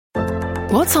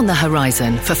What's on the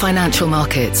horizon for financial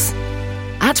markets?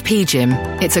 At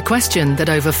PGIM, it's a question that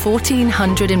over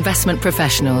 1,400 investment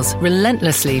professionals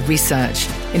relentlessly research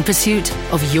in pursuit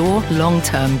of your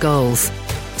long-term goals.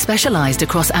 Specialised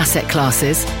across asset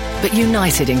classes, but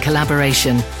united in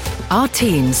collaboration, our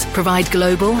teams provide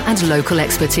global and local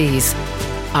expertise.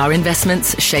 Our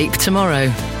investments shape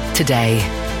tomorrow, today.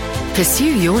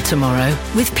 Pursue your tomorrow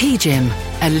with PGIM,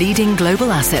 a leading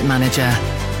global asset manager.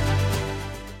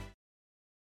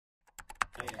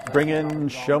 Bring in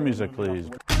show music, please.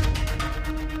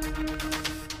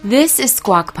 This is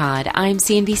Squawk Pod. I'm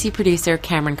CNBC producer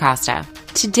Cameron Costa.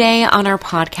 Today on our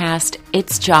podcast,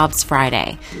 it's Jobs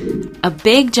Friday. A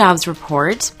big jobs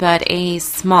report, but a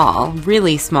small,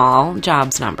 really small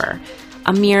jobs number.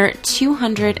 A mere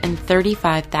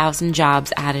 235,000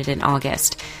 jobs added in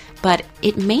August. But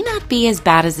it may not be as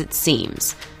bad as it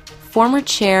seems. Former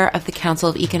chair of the Council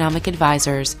of Economic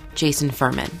Advisors, Jason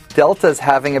Furman. Delta's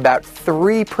having about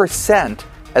 3%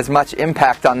 as much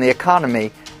impact on the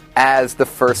economy as the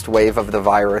first wave of the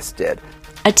virus did.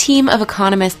 A team of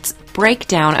economists break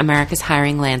down America's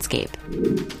hiring landscape.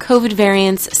 COVID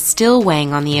variants still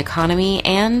weighing on the economy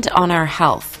and on our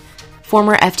health.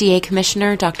 Former FDA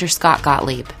Commissioner Dr. Scott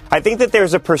Gottlieb. I think that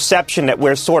there's a perception that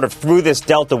we're sort of through this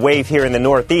Delta wave here in the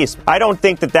Northeast. I don't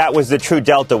think that that was the true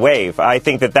Delta wave. I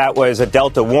think that that was a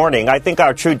Delta warning. I think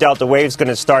our true Delta wave is going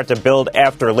to start to build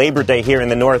after Labor Day here in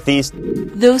the Northeast.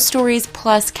 Those stories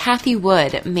plus Cathie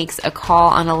Wood makes a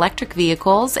call on electric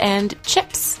vehicles and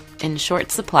chips in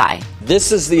short supply.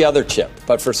 This is the other chip,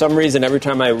 but for some reason, every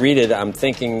time I read it, I'm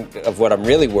thinking of what I'm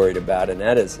really worried about, and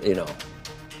that is,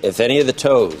 if any of the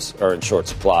toes are in short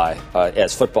supply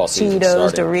as football season Cheetos,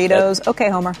 starting. Doritos. Okay,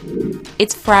 Homer.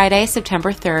 It's Friday,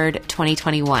 September 3rd,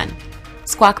 2021.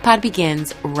 Squawk Pod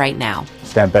begins right now.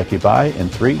 Stand Becky by in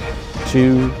 3,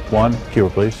 2, 1. Cue her,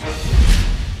 please.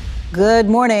 Good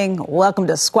morning. Welcome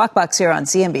to Squawk Box here on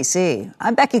CNBC.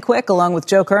 I'm Becky Quick along with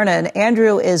Joe Kernan.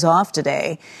 Andrew is off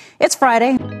today. It's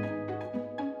Friday.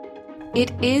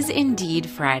 It is indeed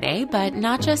Friday, but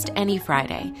not just any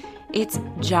Friday. It's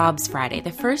Jobs Friday,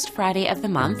 the first Friday of the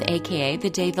month, aka the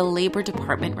day the Labor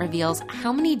Department reveals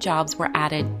how many jobs were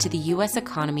added to the U.S.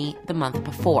 economy the month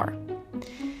before.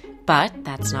 But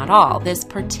that's not all. This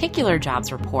particular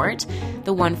jobs report,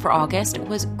 the one for August,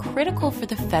 was critical for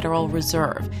the Federal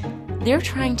Reserve. They're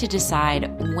trying to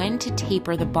decide when to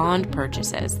taper the bond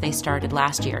purchases they started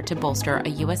last year to bolster a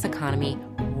U.S. economy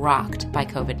rocked by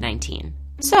COVID-19.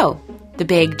 So, the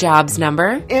big jobs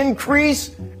number?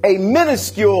 Increase a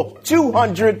minuscule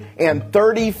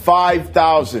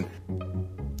 235,000.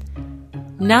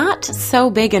 Not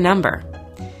so big a number.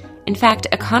 In fact,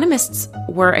 economists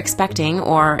were expecting,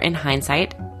 or in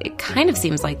hindsight, it kind of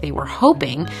seems like they were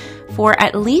hoping, for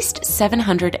at least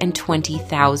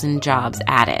 720,000 jobs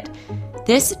added.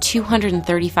 This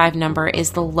 235 number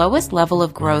is the lowest level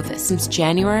of growth since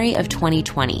January of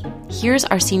 2020. Here's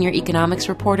our senior economics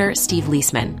reporter, Steve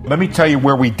Leisman. Let me tell you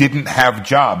where we didn't have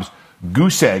jobs.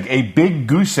 Goose egg, a big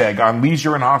goose egg on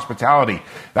leisure and hospitality.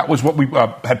 That was what we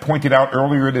had pointed out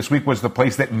earlier this week was the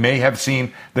place that may have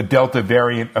seen the Delta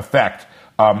variant effect.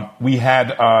 We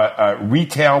had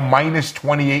retail minus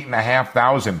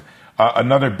 28,500.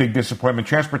 Another big disappointment.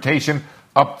 Transportation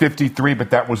up 53, but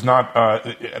that was not,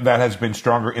 that has been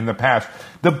stronger in the past.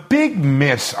 The big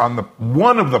miss on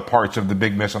one of the parts of the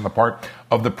big miss on the part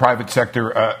of the private sector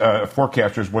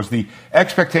forecasters was the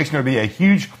expectation there would be a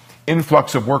huge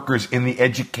influx of workers in the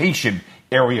education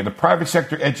area. The private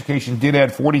sector education did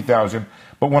add 40,000,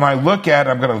 but when I look at,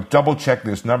 I'm going to double check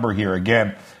this number here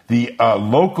again, the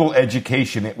local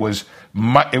education, it was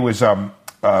minus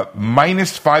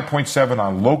 5.7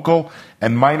 on local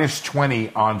and minus 20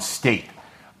 on state.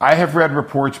 I have read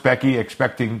reports, Becky,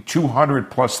 expecting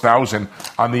 200,000+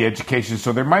 on the education,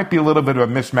 so there might be a little bit of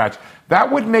a mismatch.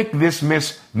 That would make this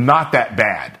miss not that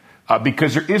bad.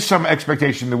 Because there is some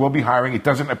expectation there will be hiring. It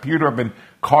doesn't appear to have been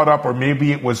caught up, or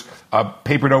maybe it was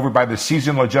papered over by the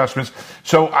seasonal adjustments.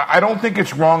 So I don't think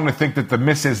it's wrong to think that the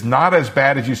miss is not as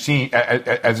bad as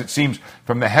as it seems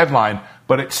from the headline,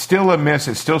 but it's still a miss.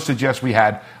 It still suggests we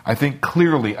had, I think,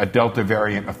 clearly a Delta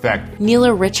variant effect.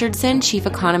 Neela Richardson, chief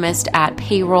economist at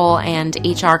payroll and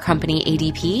HR company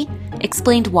ADP,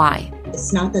 explained why.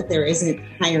 It's not that there isn't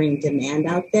hiring demand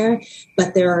out there,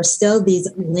 but there are still these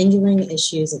lingering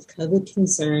issues of COVID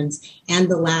concerns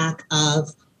and the lack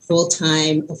of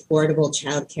full-time, affordable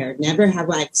childcare. Never have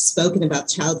I spoken about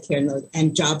childcare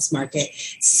and jobs market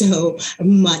so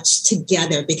much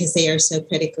together because they are so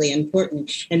critically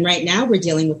important. And right now we're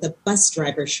dealing with a bus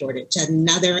driver shortage,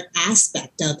 another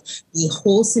aspect of the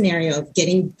whole scenario of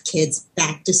getting kids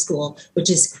back to school, which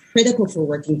is critical for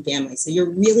working families. So you're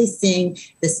really seeing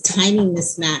this timing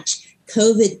mismatch,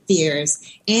 COVID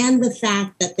fears, and the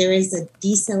fact that there is a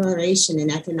deceleration in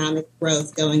economic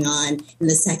growth going on in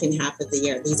the second half of the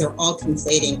year. These are all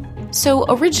conflating. So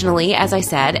originally, as I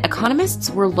said, economists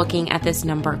were looking at this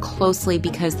number closely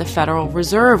because the Federal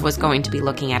Reserve was going to be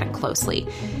looking at it closely.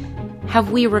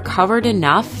 Have we recovered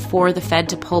enough for the Fed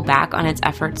to pull back on its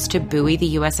efforts to buoy the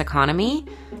U.S. economy?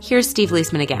 Here's Steve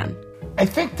Leisman again. I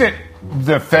think that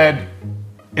the Fed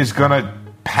is going to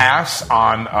pass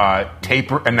on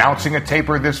announcing a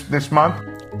taper this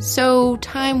month. So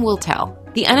time will tell.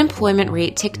 The unemployment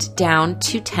rate ticked down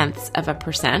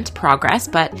 0.2%, progress,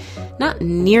 but not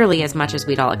nearly as much as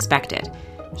we'd all expected.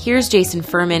 Here's Jason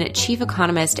Furman, chief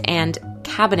economist and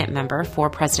cabinet member for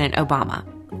President Obama.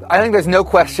 I think there's no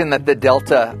question that the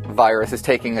Delta virus is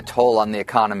taking a toll on the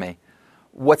economy.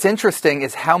 What's interesting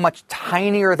is how much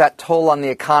tinier that toll on the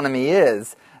economy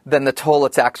is than the toll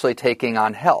it's actually taking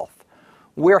on health.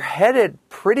 We're headed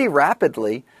pretty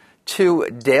rapidly to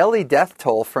daily death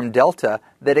toll from Delta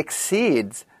that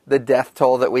exceeds the death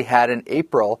toll that we had in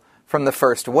April from the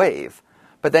first wave.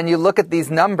 But then you look at these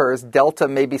numbers, Delta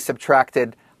maybe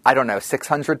subtracted,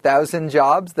 600,000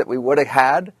 jobs that we would have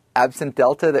had absent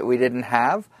Delta that we didn't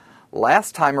have.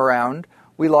 Last time around,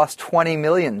 we lost 20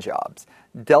 million jobs.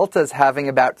 Delta's having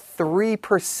about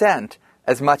 3%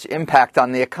 as much impact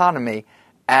on the economy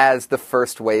as the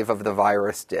first wave of the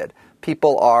virus did.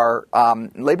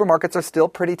 Labor markets are still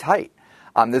pretty tight.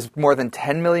 There's more than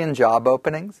 10 million job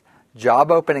openings.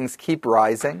 Job openings keep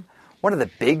rising. One of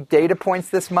the big data points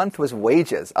this month was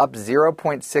wages, up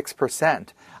 0.6%.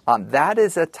 That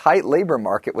is a tight labor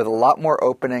market with a lot more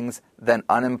openings than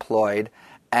unemployed.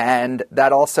 And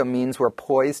that also means we're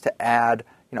poised to add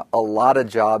a lot of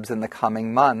jobs in the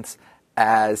coming months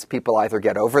as people either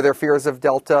get over their fears of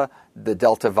Delta, the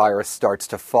Delta virus starts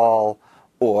to fall,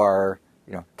 or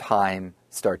time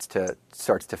starts to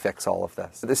fix all of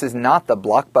this. This is not the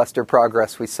blockbuster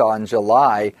progress we saw in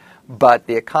July, but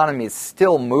the economy is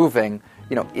still moving,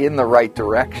 in the right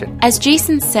direction. As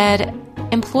Jason said,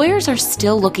 employers are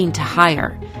still looking to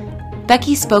hire.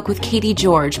 Becky spoke with Katie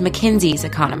George, McKinsey's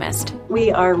economist.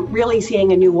 We are really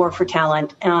seeing a new war for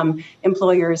talent.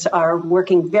 Employers are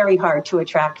working very hard to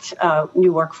attract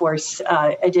new workforce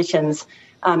additions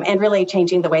and really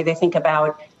changing the way they think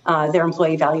about their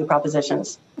employee value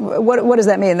propositions. What does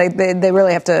that mean? They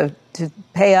really have to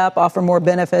pay up, offer more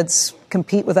benefits,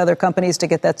 compete with other companies to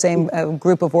get that same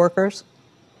group of workers?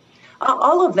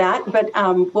 All of that, but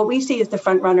what we see is the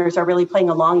front runners are really playing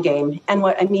a long game. And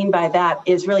what I mean by that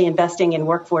is really investing in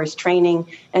workforce training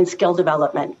and skill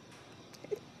development.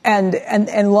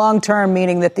 And long term,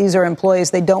 meaning that these are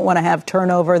employees, they don't want to have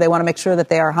turnover. They want to make sure that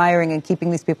they are hiring and keeping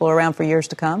these people around for years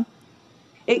to come?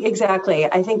 Exactly.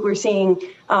 I think we're seeing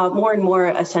more and more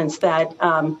a sense that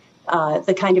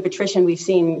the kind of attrition we've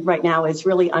seen right now is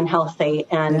really unhealthy,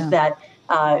 and that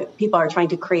people are trying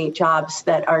to create jobs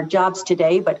that are jobs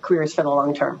today, but careers for the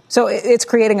long term. So it's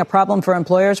creating a problem for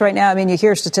employers right now. I mean, you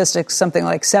hear statistics, something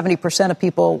like 70% of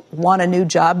people want a new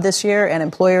job this year, and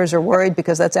employers are worried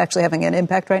because that's actually having an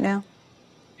impact right now?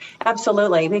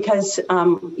 Absolutely, because,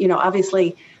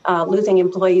 obviously losing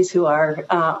employees who are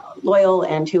loyal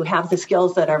and who have the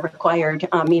skills that are required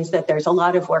means that there's a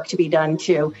lot of work to be done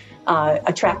to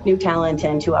attract new talent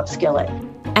and to upskill it.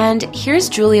 And here's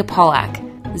Julia Pollack,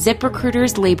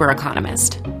 ZipRecruiter's labor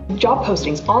economist. Job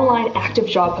postings, online active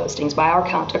job postings by our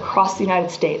count across the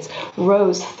United States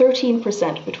rose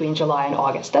 13% between July and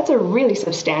August. That's a really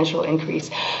substantial increase.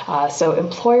 So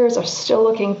employers are still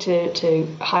looking to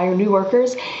hire new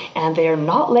workers, and they are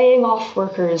not laying off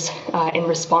workers in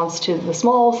response to the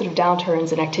small sort of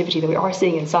downturns in activity that we are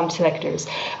seeing in some sectors.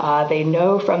 They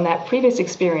know from that previous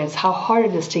experience how hard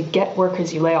it is to get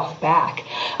workers you lay off back.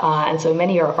 And so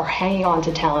many are hanging on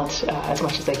to talent as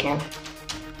much as they can.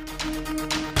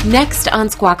 Next on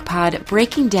Squawk Pod,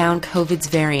 breaking down COVID's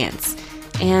variants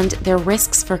and their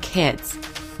risks for kids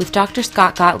with Dr.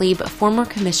 Scott Gottlieb, former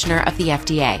commissioner of the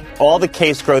FDA. All the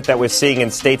case growth that we're seeing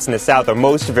in states in the South, or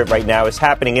most of it right now, is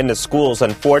happening in the schools,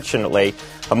 unfortunately,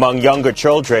 among younger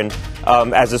children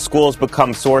as the schools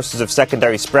become sources of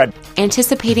secondary spread.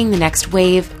 Anticipating the next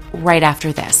wave right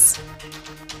after this.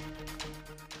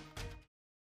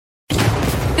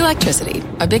 Electricity,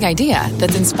 a big idea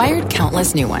that's inspired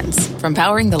countless new ones. From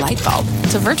powering the light bulb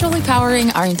to virtually powering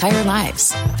our entire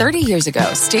lives. 30 years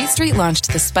ago, State Street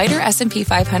launched the SPDR S&P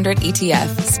 500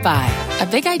 ETF, SPY. A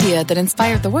big idea that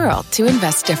inspired the world to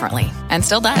invest differently. And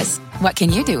still does. What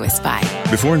can you do with SPY?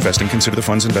 Before investing, consider the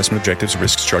fund's investment objectives,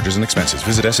 risks, charges, and expenses.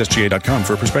 Visit ssga.com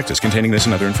for a prospectus containing this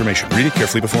and other information. Read it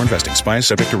carefully before investing. SPY is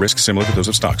subject to risks similar to those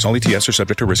of stocks. All ETFs are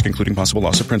subject to risk, including possible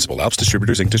loss of principal. Alps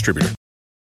Distributors, Inc. Distributor.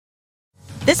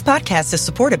 This podcast is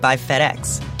supported by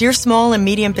FedEx. Dear small and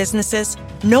medium businesses,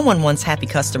 no one wants happy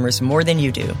customers more than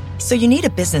you do. So you need a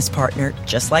business partner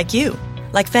just like you.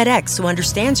 Like FedEx, who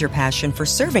understands your passion for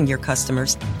serving your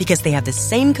customers because they have the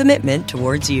same commitment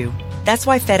towards you. That's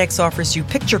why FedEx offers you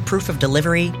picture proof of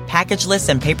delivery, packageless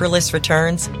and paperless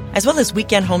returns, as well as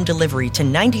weekend home delivery to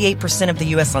 98% of the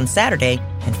U.S. on Saturday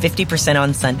and 50%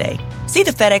 on Sunday. See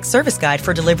the FedEx service guide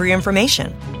for delivery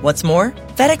information. What's more,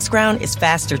 FedEx Ground is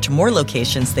faster to more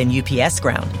locations than UPS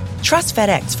Ground. Trust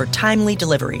FedEx for timely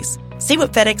deliveries. See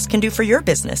what FedEx can do for your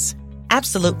business.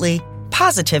 Absolutely,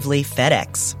 positively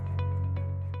FedEx.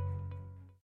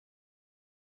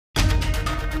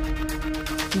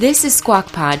 This is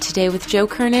Squawk Pod, today with Joe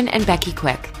Kernan and Becky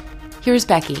Quick. Here's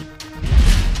Becky.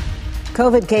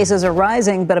 COVID cases are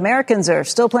rising, but Americans are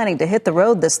still planning to hit the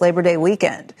road this Labor Day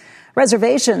weekend.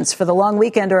 Reservations for the long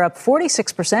weekend are up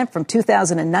 46% from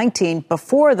 2019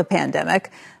 before the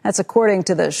pandemic. That's according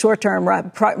to the short-term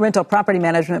rental property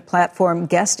management platform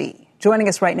Guesty. Joining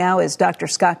us right now is Dr.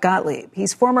 Scott Gottlieb.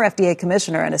 He's former FDA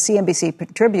commissioner and a CNBC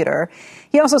contributor.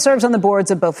 He also serves on the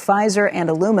boards of both Pfizer and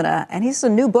Illumina, and he has a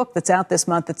new book that's out this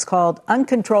month. It's called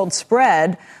Uncontrolled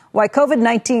Spread: Why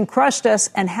COVID-19 Crushed Us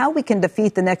and How We Can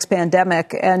Defeat the Next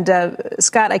Pandemic. And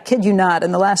Scott, I kid you not,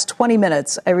 in the last 20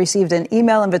 minutes, I received an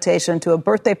email invitation to a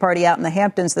birthday party out in the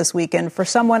Hamptons this weekend for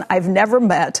someone I've never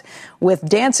met, with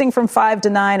dancing from 5 to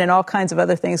 9 and all kinds of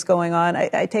other things going on.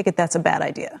 I take it that's a bad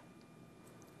idea.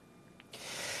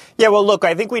 Yeah, well, look,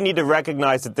 I think we need to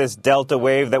recognize that this Delta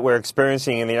wave that we're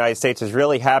experiencing in the United States is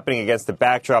really happening against the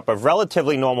backdrop of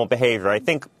relatively normal behavior. I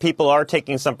think people are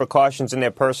taking some precautions in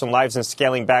their personal lives and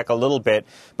scaling back a little bit.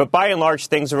 But by and large,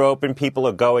 things are open. People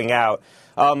are going out.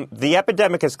 The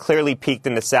epidemic has clearly peaked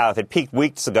in the South. It peaked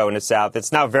weeks ago in the South.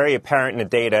 It's now very apparent in the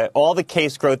data. All the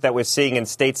case growth that we're seeing in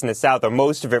states in the South, or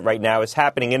most of it right now, is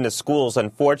happening in the schools,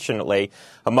 unfortunately,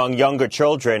 among younger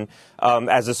children,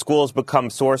 as the schools become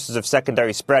sources of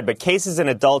secondary spread. But cases in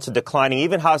adults are declining.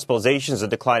 Even hospitalizations are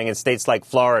declining in states like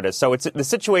Florida. So the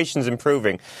situation is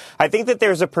improving. I think that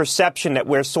there's a perception that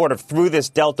we're sort of through this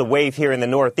Delta wave here in the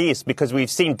Northeast because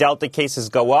we've seen Delta cases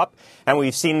go up and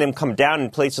we've seen them come down in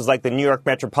places like the New York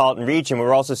metropolitan region.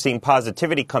 We're also seeing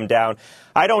positivity come down.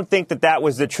 I don't think that that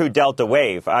was the true Delta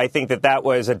wave. I think that that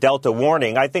was a Delta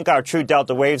warning. I think our true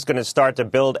Delta wave is going to start to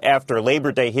build after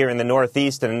Labor Day here in the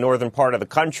Northeast and the northern part of the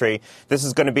country. This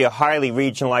is going to be a highly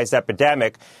regionalized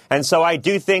epidemic. And so I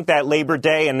do think that Labor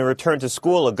Day and the return to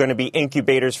school are going to be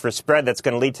incubators for spread that's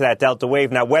going to lead to that Delta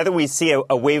wave. Now, whether we see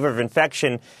a wave of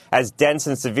infection as dense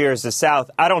and severe as the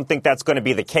South, I don't think that's going to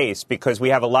be the case because we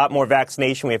have a lot more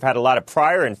vaccination. We've had a lot of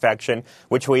prior infection,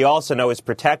 which we also know is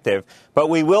protective. But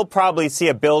we will probably see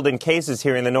a build in cases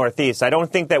here in the Northeast. I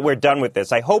don't think that we're done with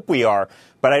this. I hope we are,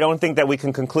 but I don't think that we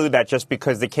can conclude that just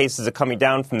because the cases are coming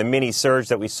down from the mini surge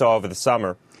that we saw over the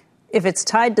summer. If it's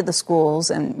tied to the schools,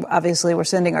 and obviously we're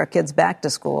sending our kids back to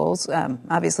schools,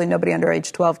 obviously nobody under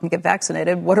age 12 can get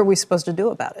vaccinated, what are we supposed to do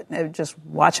about it? Just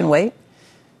watch and wait?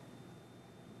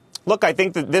 Look, I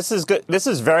think that this is good. This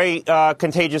is very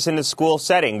contagious in the school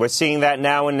setting. We're seeing that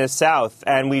now in the South,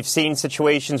 and we've seen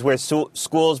situations where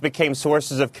schools became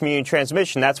sources of community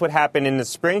transmission. That's what happened in the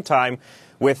springtime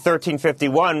with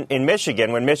 1351 in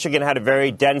Michigan. When Michigan had a very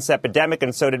dense epidemic,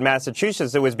 and so did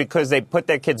Massachusetts, it was because they put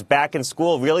their kids back in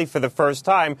school really for the first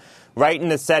time, right in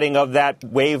the setting of that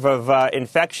wave of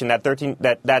infection, that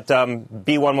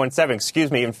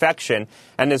B117, infection,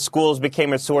 and the schools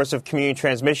became a source of community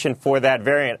transmission for that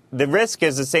variant. The risk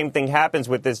is the same thing happens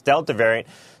with this Delta variant.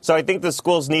 So I think the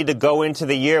schools need to go into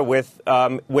the year with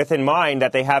in mind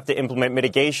that they have to implement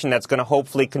mitigation that's going to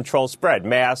hopefully control spread.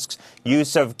 Masks,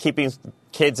 use of keeping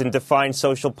kids in defined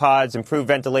social pods, improve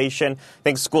ventilation. I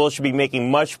think schools should be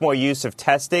making much more use of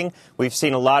testing. We've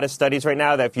seen a lot of studies right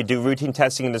now that if you do routine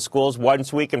testing in the schools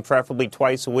once a week and preferably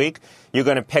twice a week, you're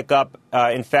going to pick up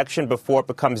infection before it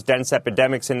becomes dense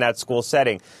epidemics in that school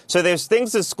setting. So there's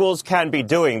things that schools can be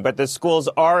doing, but the schools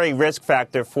are a risk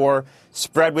factor for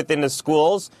spread within the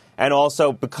schools and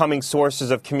also becoming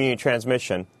sources of community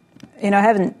transmission. You know, I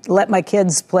haven't let my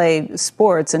kids play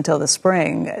sports until the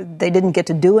spring. They didn't get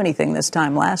to do anything this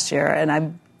time last year, and I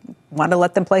want to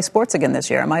let them play sports again this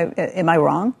year. Am I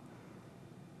wrong?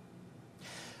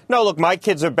 No, look, my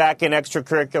kids are back in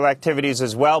extracurricular activities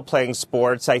as well, playing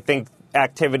sports. I think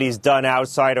activities done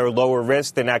outside are lower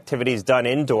risk than activities done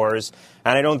indoors.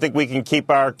 And I don't think we can keep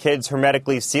our kids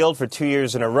hermetically sealed for 2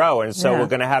 years in a row. And so we're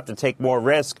going to have to take more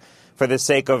risk for the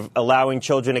sake of allowing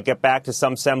children to get back to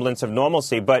some semblance of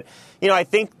normalcy. But, I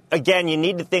think, again, you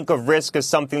need to think of risk as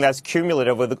something that's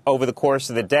cumulative over the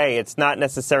course of the day. It's not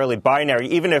necessarily binary.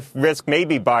 Even if risk may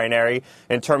be binary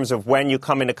in terms of when you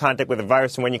come into contact with the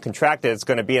virus and when you contract it, it's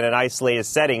going to be in an isolated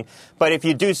setting. But if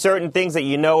you do certain things that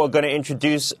you know are going to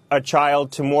introduce a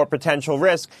child to more potential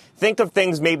risk, think of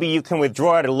things maybe you can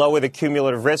withdraw to lower the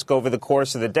cumulative risk over the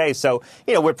course of the day. So,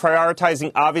 we're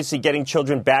prioritizing, obviously, getting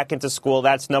children back into school.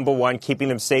 That's number one, keeping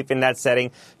them safe in that setting,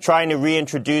 trying to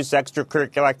reintroduce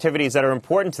extracurricular activities that are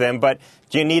important to them. But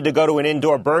do you need to go to an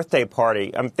indoor birthday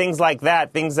party? Things like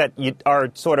that, things that are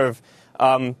sort of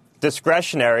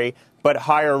discretionary but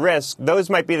higher risk. Those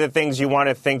might be the things you want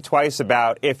to think twice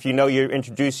about if you know you're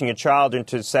introducing a child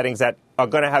into settings that are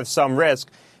going to have some risk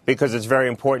because it's very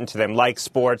important to them, like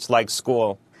sports, like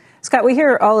school. Scott, we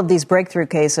hear all of these breakthrough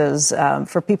cases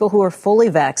for people who are fully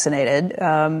vaccinated.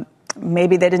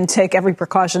 Maybe they didn't take every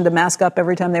precaution to mask up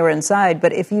every time they were inside.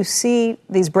 But if you see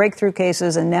these breakthrough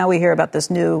cases, and now we hear about this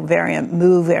new variant,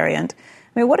 Mu variant,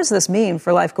 what does this mean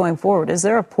for life going forward? Is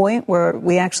there a point where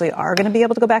we actually are going to be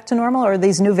able to go back to normal, or are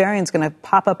these new variants going to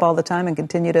pop up all the time and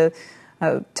continue to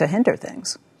hinder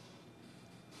things?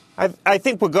 I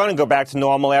think we're going to go back to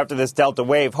normal after this Delta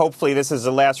wave. Hopefully this is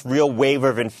the last real wave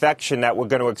of infection that we're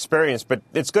going to experience. But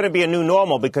it's going to be a new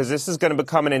normal because this is going to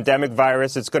become an endemic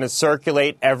virus. It's going to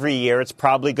circulate every year. It's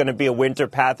probably going to be a winter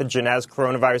pathogen, as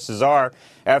coronaviruses are,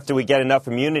 after we get enough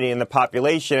immunity in the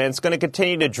population. And it's going to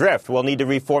continue to drift. We'll need to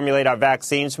reformulate our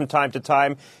vaccines from time to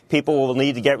time. People will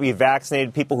need to get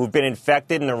revaccinated. People who've been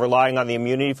infected and are relying on the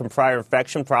immunity from prior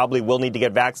infection probably will need to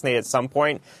get vaccinated at some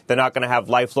point. They're not going to have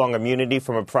lifelong immunity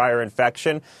from a prior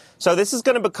infection. So this is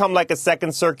going to become like a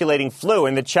second circulating flu.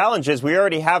 And the challenge is we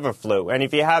already have a flu. And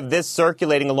if you have this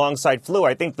circulating alongside flu,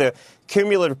 I think the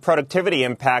cumulative productivity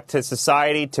impact to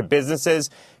society, to businesses,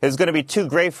 is going to be too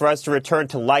great for us to return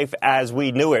to life as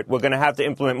we knew it. We're going to have to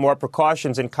implement more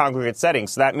precautions in congregate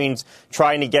settings. So that means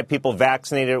trying to get people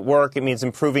vaccinated at work. It means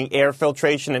improving air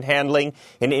filtration and handling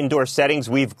in indoor settings.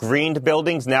 We've greened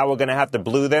buildings. Now we're going to have to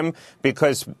blue them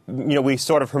because, we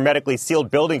sort of hermetically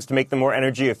sealed buildings to make them more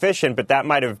energy efficient. But that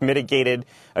might have mitigated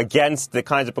against the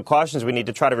kinds of precautions we need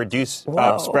to try to reduce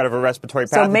spread of a respiratory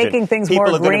pathogen. So making things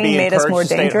more green made us more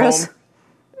dangerous?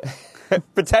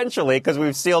 Potentially, because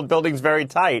we've sealed buildings very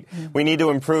tight. We need to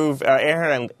improve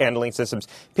air handling systems.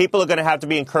 People are going to have to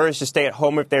be encouraged to stay at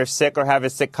home if they're sick or have a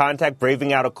sick contact.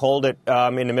 Braving out a cold in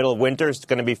the middle of winter is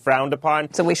going to be frowned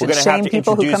upon. So we should shame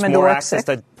people who come into work sick?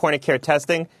 We're going to have to introduce more access to point-of-care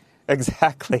testing.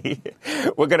 Exactly.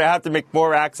 We're going to have to make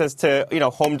more access to,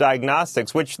 home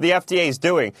diagnostics, which the FDA is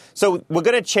doing. So we're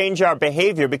going to change our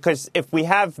behavior because if we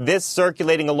have this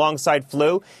circulating alongside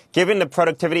flu, given the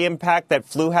productivity impact that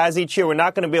flu has each year, we're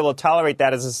not going to be able to tolerate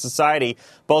that as a society,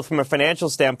 both from a financial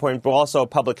standpoint, but also a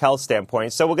public health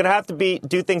standpoint. So we're going to have to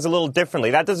do things a little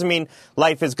differently. That doesn't mean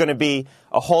life is going to be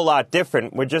a whole lot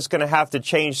different. We're just going to have to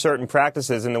change certain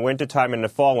practices in the wintertime and the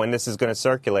fall when this is going to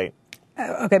circulate.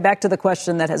 Okay, back to the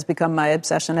question that has become my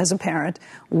obsession as a parent.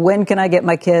 When can I get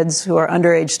my kids who are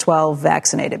under age 12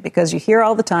 vaccinated? Because you hear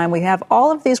all the time, we have all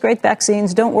of these great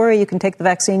vaccines. Don't worry, you can take the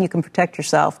vaccine, you can protect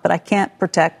yourself. But I can't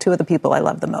protect two of the people I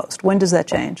love the most. When does that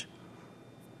change?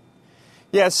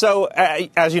 Yeah, so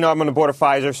as you know, I'm on the board of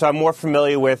Pfizer, so I'm more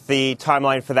familiar with the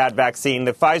timeline for that vaccine.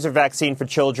 The Pfizer vaccine for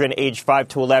children aged 5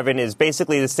 to 11 is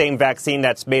basically the same vaccine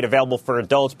that's made available for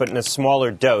adults, but in a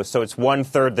smaller dose. So it's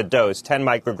 1/3 the dose, 10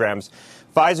 micrograms.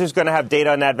 Pfizer's going to have data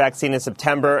on that vaccine in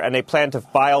September, and they plan to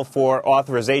file for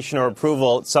authorization or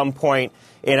approval at some point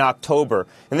in October.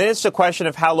 And then it's a question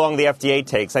of how long the FDA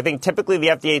takes. I think typically the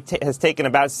FDA has taken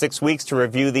about 6 weeks to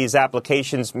review these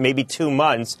applications, maybe 2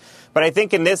 months. But I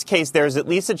think in this case, there's at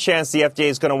least a chance the FDA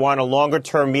is going to want a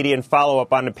longer-term median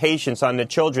follow-up on the patients, on the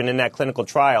children in that clinical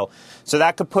trial. So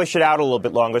that could push it out a little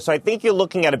bit longer. So I think you're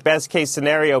looking at a best-case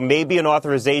scenario, maybe an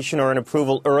authorization or an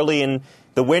approval early in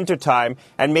the wintertime,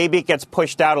 and maybe it gets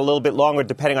pushed out a little bit longer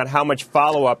depending on how much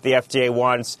follow-up the FDA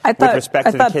wants with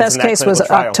respect to the kids in that clinical trial. I thought best case was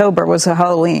October, was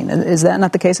Halloween. Is that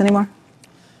not the case anymore?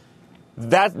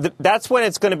 That's when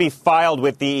it's going to be filed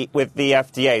with the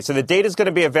FDA. So the data is going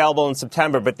to be available in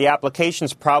September, but the application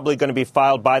is probably going to be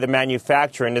filed by the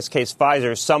manufacturer, in this case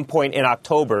Pfizer, some point in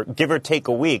October, give or take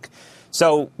a week.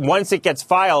 So once it gets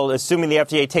filed, assuming the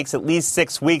FDA takes at least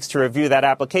 6 weeks to review that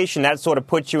application, that sort of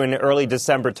puts you in the early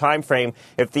December timeframe.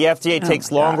 If the FDA takes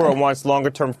longer or wants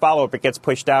longer-term follow-up, it gets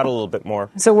pushed out a little bit more.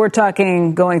 So we're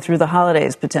talking going through the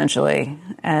holidays potentially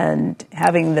and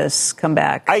having this come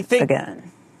back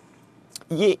again.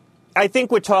 I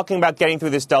think we're talking about getting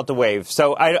through this Delta wave.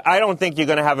 So I don't think you're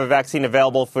going to have a vaccine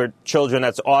available for children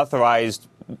that's authorized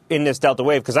in this Delta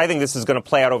wave, because I think this is going to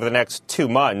play out over the next 2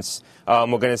 months. We're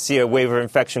going to see a wave of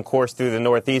infection course through the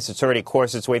Northeast. It's already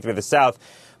coursed its way through the South.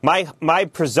 My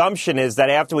presumption is that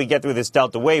after we get through this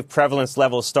Delta wave, prevalence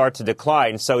levels start to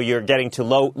decline. So you're getting to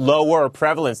lower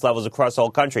prevalence levels across the whole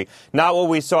country. Not what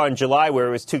we saw in July, where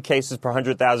it was 2 cases per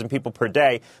 100,000 people per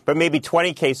day, but maybe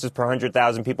 20 cases per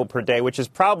 100,000 people per day, which is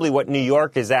probably what New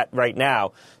York is at right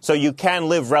now. So you can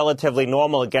live relatively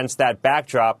normal against that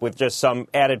backdrop with just some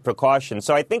added precautions.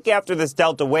 So I think after this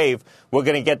Delta wave, we're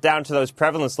going to get down to those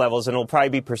prevalence levels, and it'll probably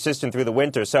be persistent through the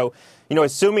winter. So,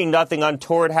 assuming nothing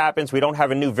untoward happens, we don't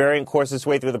have a new variant course its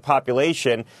way through the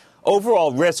population,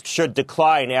 overall risk should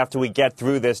decline after we get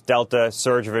through this Delta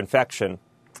surge of infection.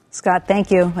 Scott, thank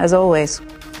you, as always.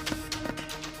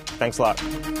 Thanks a lot.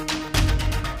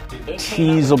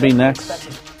 Cheese will be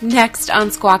next. Next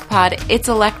on Squawk Pod, it's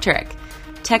electric.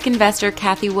 Tech investor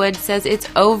Cathie Wood says it's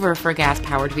over for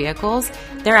gas-powered vehicles.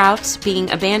 They're out, being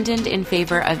abandoned in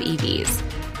favor of EVs.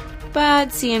 But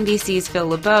CNBC's Phil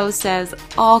LeBeau says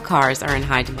all cars are in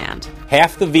high demand.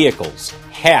 Half the vehicles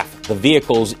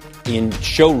in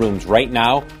showrooms right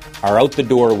now are out the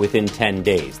door within 10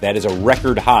 days. That is a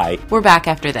record high. We're back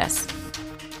after this.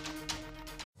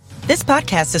 This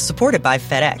podcast is supported by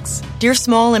FedEx. Dear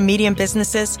small and medium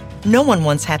businesses, no one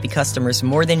wants happy customers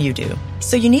more than you do.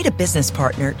 So you need a business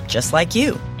partner just like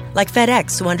you. Like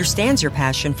FedEx, who understands your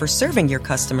passion for serving your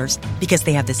customers because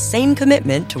they have the same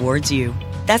commitment towards you.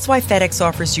 That's why FedEx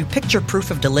offers you picture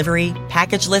proof of delivery,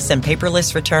 packageless and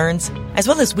paperless returns, as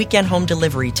well as weekend home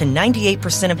delivery to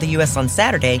 98% of the U.S. on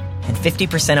Saturday and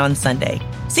 50% on Sunday.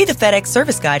 See the FedEx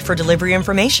service guide for delivery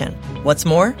information. What's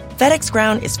more, FedEx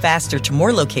Ground is faster to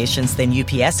more locations than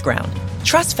UPS Ground.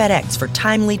 Trust FedEx for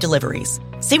timely deliveries.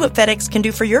 See what FedEx can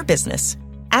do for your business.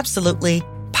 Absolutely,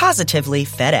 positively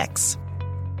FedEx.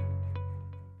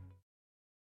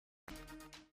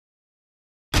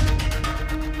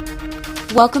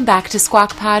 Welcome back to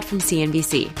Squawk Pod from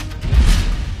CNBC.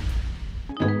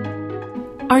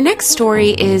 Our next story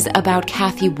is about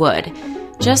Cathie Wood.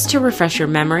 Just to refresh your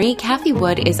memory, Cathie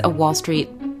Wood is a Wall Street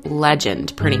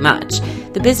legend, pretty much.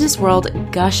 The business world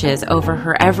gushes over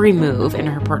her every move in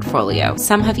her portfolio.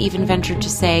 Some have even ventured to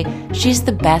say she's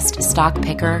the best stock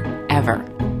picker ever.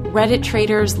 Reddit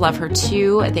traders love her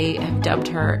too. They have dubbed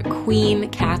her Queen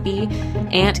Cathie,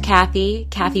 Aunt Cathie,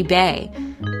 Cathie Bay.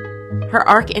 Her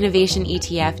ARK Innovation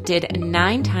ETF did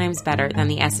 9 times better than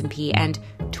the S&P and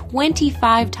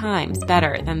 25 times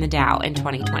better than the Dow in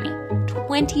 2020.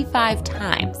 25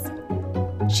 times.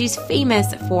 She's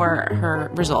famous for her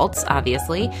results,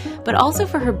 obviously, but also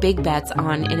for her big bets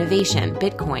on innovation,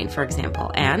 Bitcoin, for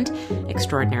example, and,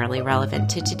 extraordinarily relevant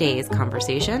to today's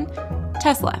conversation,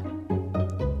 Tesla.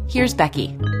 Here's Becky.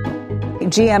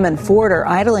 GM and Ford are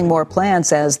idling more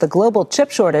plants as the global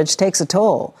chip shortage takes a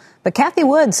toll. But Cathie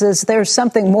Wood says there's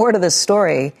something more to this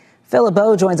story. Phil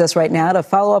LeBeau joins us right now to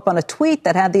follow up on a tweet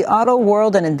that had the auto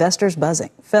world and investors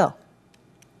buzzing. Phil.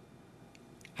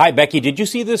 Hi, Becky. Did you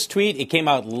see this tweet? It came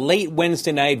out late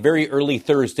Wednesday night, very early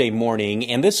Thursday morning,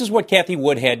 and this is what Cathie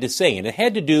Wood had to say. And it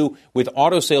had to do with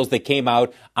auto sales that came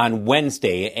out on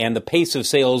Wednesday and the pace of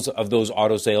sales of those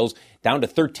auto sales down to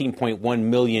 13.1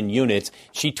 million units.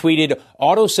 She tweeted,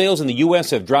 auto sales in the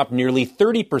U.S. have dropped nearly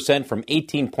 30% from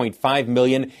 18.5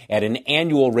 million at an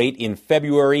annual rate in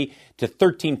February to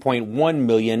 13.1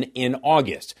 million in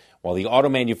August. While the auto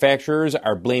manufacturers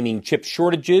are blaming chip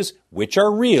shortages, which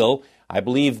are real, I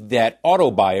believe that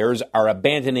auto buyers are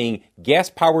abandoning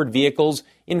gas-powered vehicles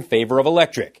in favor of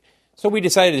electric. So we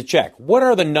decided to check. What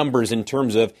are the numbers in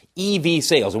terms of EV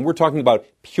sales? And we're talking about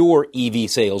pure EV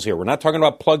sales here. We're not talking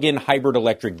about plug-in hybrid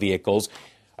electric vehicles.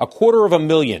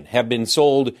 250,000 have been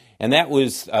sold, and that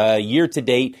was year to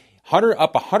date,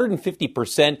 up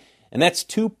 150%, and that's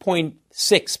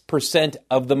 2.6%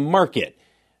 of the market.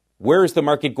 Where is the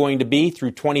market going to be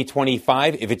through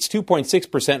 2025? If it's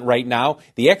 2.6% right now,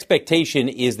 the expectation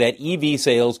is that EV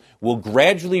sales will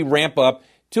gradually ramp up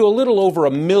to a little over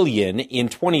 1 million in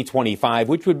 2025,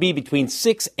 which would be between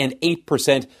 6 and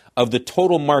 8% of the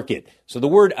total market. So the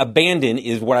word abandon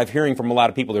is what I'm hearing from a lot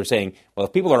of people. They're saying, well,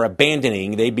 if people are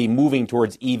abandoning, they'd be moving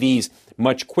towards EVs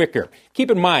much quicker.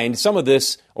 Keep in mind, some of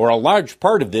this, or a large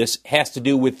part of this, has to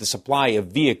do with the supply of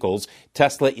vehicles.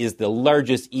 Tesla is the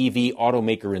largest EV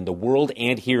automaker in the world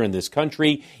and here in this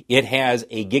country. It has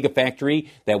a gigafactory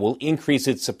that will increase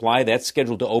its supply. That's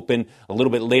scheduled to open a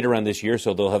little bit later on this year,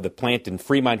 so they'll have the plant in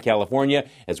Fremont, California,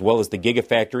 as well as the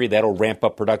gigafactory. That'll ramp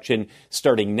up production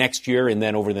starting next year and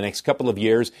then over the next couple of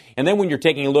years. And then when you're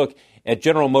taking a look at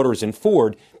General Motors and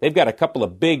Ford, they've got a couple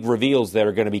of big reveals that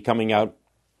are going to be coming out.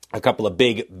 A couple of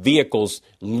big vehicles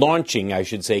launching, I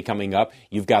should say, coming up.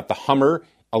 You've got the Hummer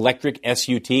electric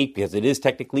SUT, because it is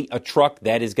technically a truck.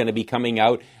 That is going to be coming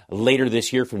out later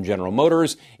this year from General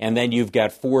Motors. And then you've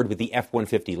got Ford with the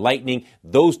F-150 Lightning.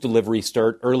 Those deliveries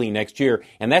start early next year.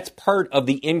 And that's part of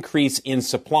the increase in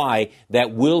supply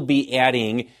that will be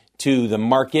adding to the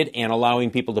market and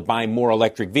allowing people to buy more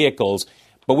electric vehicles.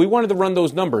 But we wanted to run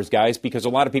those numbers, guys, because a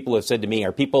lot of people have said to me,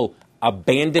 are people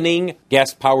abandoning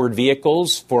gas-powered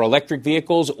vehicles for electric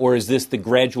vehicles, or is this the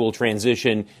gradual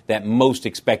transition that most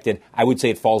expected? I would say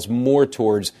it falls more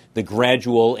towards the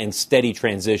gradual and steady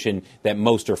transition that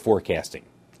most are forecasting.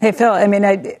 Hey, Phil, I mean,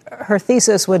 her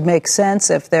thesis would make sense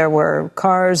if there were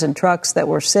cars and trucks that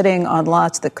were sitting on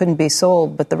lots that couldn't be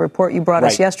sold. But the report you brought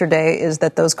us yesterday is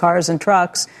that those cars and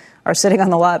trucks are sitting on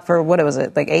the lot for, what was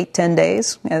it, like 8-10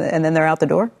 days, and then they're out the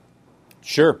door?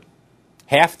 Sure.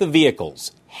 Half the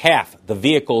vehicles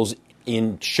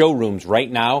in showrooms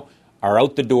right now are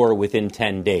out the door within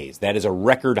 10 days. That is a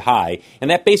record high.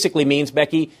 And that basically means,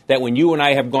 Becky, that when you and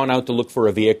I have gone out to look for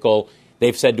a vehicle,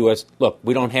 they've said to us, look,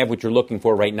 we don't have what you're looking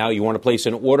for right now. You want to place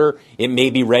an order? It may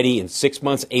be ready in 6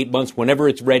 months, 8 months. Whenever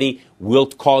it's ready, we'll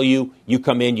call you. You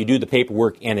come in, you do the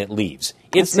paperwork, and it leaves.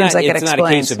 It's not a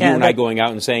case of you and I going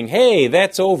out and saying, hey,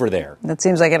 that's over there. That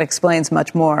seems like it explains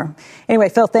much more. Anyway,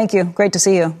 Phil, thank you. Great to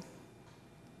see you.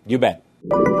 You bet.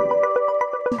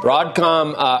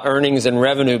 Broadcom earnings and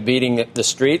revenue beating the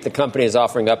street. The company is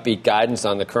offering upbeat guidance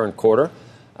on the current quarter,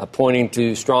 pointing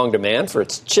to strong demand for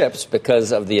its chips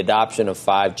because of the adoption of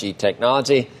 5G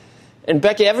technology. And,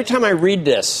 Becky, every time I read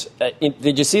this,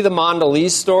 did you see the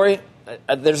Mondelez story?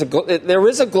 There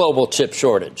is a global chip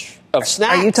shortage of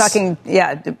snacks. Are you talking,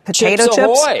 potato chips?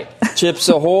 Ahoy. Chips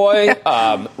Ahoy,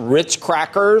 Ritz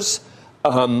crackers.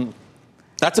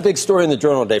 That's a big story in the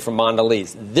journal today from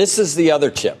Mondelez. This is the other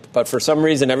chip. But for some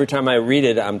reason, every time I read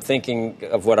it, I'm thinking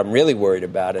of what I'm really worried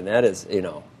about, and that is,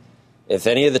 if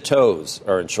any of the toes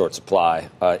are in short supply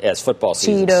as football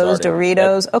season Cheetos, starting.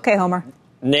 Doritos. Okay, Homer.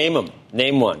 Name them.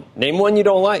 Name one. Name one you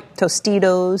don't like.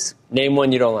 Tostitos. Name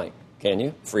one you don't like. Can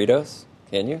you? Fritos?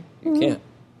 Can you? You can't.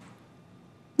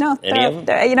 No. Any of them?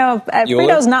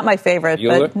 Fritos not my favorite,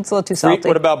 but it's a little too salty.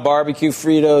 What about barbecue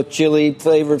Frito, chili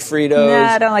flavored Fritos?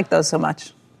 Nah, I don't like those so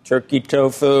much. Turkey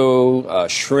tofu,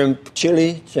 shrimp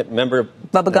chili. Remember?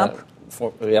 Bubba Gump?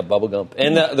 Bubba Gump.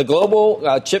 And the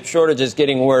global chip shortage is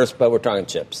getting worse, but we're talking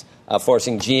chips,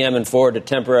 forcing GM and Ford to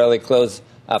temporarily close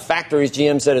factories.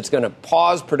 GM said it's going to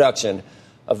pause production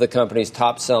of the company's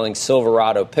top-selling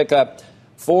Silverado pickup.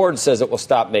 Ford says it will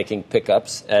stop making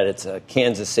pickups at its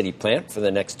Kansas City plant for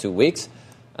the next 2 weeks.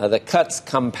 The cuts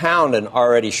compound an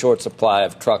already short supply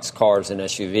of trucks, cars, and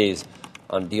SUVs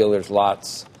on dealers'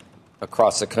 lots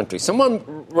across the country.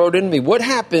 Someone wrote in to me, what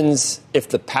happens if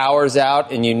the power's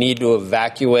out and you need to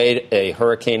evacuate a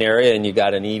hurricane area and you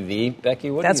got an EV?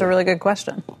 Becky, That's a really good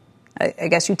question. I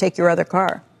guess you take your other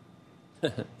car.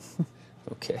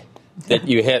 Okay. That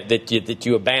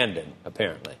you abandon,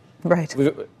 apparently. Right.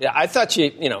 I thought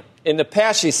in the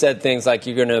past she said things like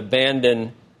you're going to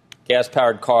abandon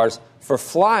gas-powered cars for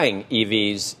flying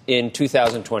EVs in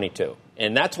 2022.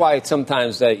 And that's why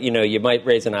sometimes you might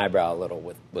raise an eyebrow a little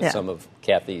with some of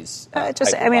Kathy's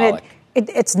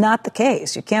it's not the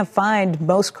case. You can't find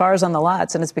most cars on the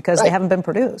lots, and it's because they haven't been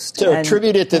produced. To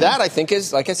attribute it to that, I think,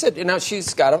 is, like I said,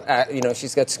 she's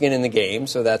got skin in the game,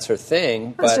 so that's her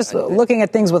thing. It's just looking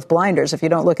at things with blinders. If you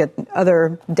don't look at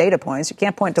other data points, you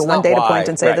can't point to one data point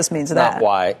and say this means that. Not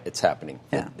why it's happening.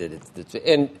 Yeah.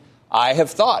 And I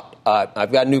have thought,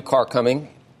 I've got a new car coming.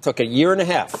 Took a year and a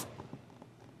half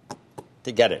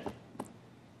to get it.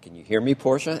 Can you hear me,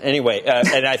 Portia? Anyway,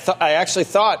 and I actually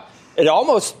thought it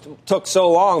almost took so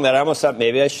long that I almost thought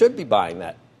maybe I should be buying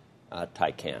that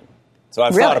Taycan. So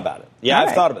I've thought about it. Yeah,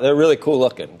 I've thought about it. They're really cool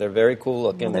looking. They're very cool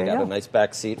looking. They got a nice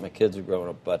back seat. My kids are growing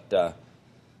up, but I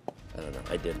don't know.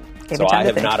 I didn't. So I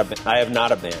have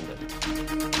not abandoned.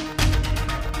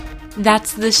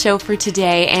 That's the show for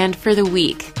today and for the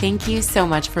week. Thank you so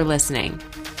much for listening.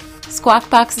 Squawk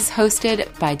Box is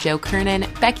hosted by Joe Kernan,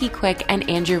 Becky Quick, and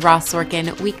Andrew Ross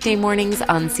Sorkin weekday mornings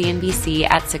on CNBC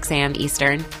at 6 a.m.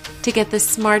 Eastern. To get the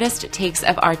smartest takes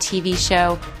of our TV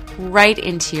show right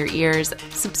into your ears,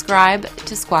 subscribe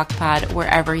to Squawk Pod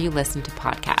wherever you listen to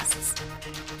podcasts.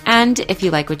 And if you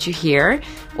like what you hear,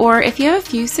 or if you have a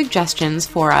few suggestions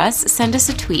for us, send us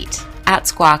a tweet at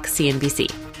Squawk CNBC.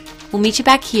 We'll meet you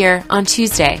back here on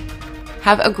Tuesday.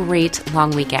 Have a great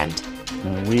long weekend.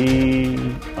 We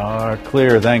are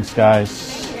clear. Thanks, guys.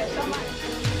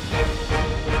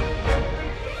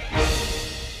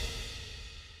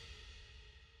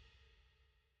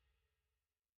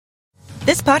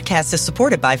 This podcast is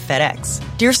supported by FedEx.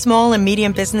 Dear small and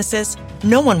medium businesses,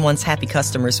 no one wants happy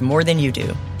customers more than you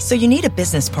do. So you need a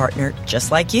business partner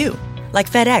just like you. Like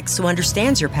FedEx, who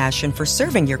understands your passion for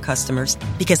serving your customers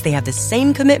because they have the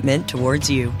same commitment towards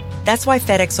you. That's why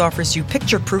FedEx offers you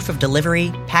picture proof of delivery,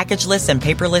 packageless and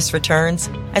paperless returns,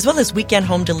 as well as weekend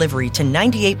home delivery to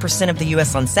 98% of the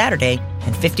U.S. on Saturday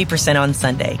and 50% on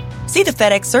Sunday. See the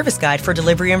FedEx service guide for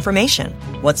delivery information.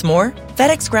 What's more,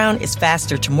 FedEx Ground is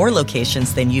faster to more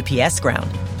locations than UPS Ground.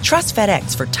 Trust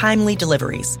FedEx for timely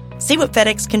deliveries. See what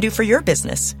FedEx can do for your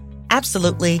business.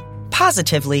 Absolutely,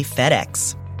 positively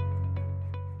FedEx.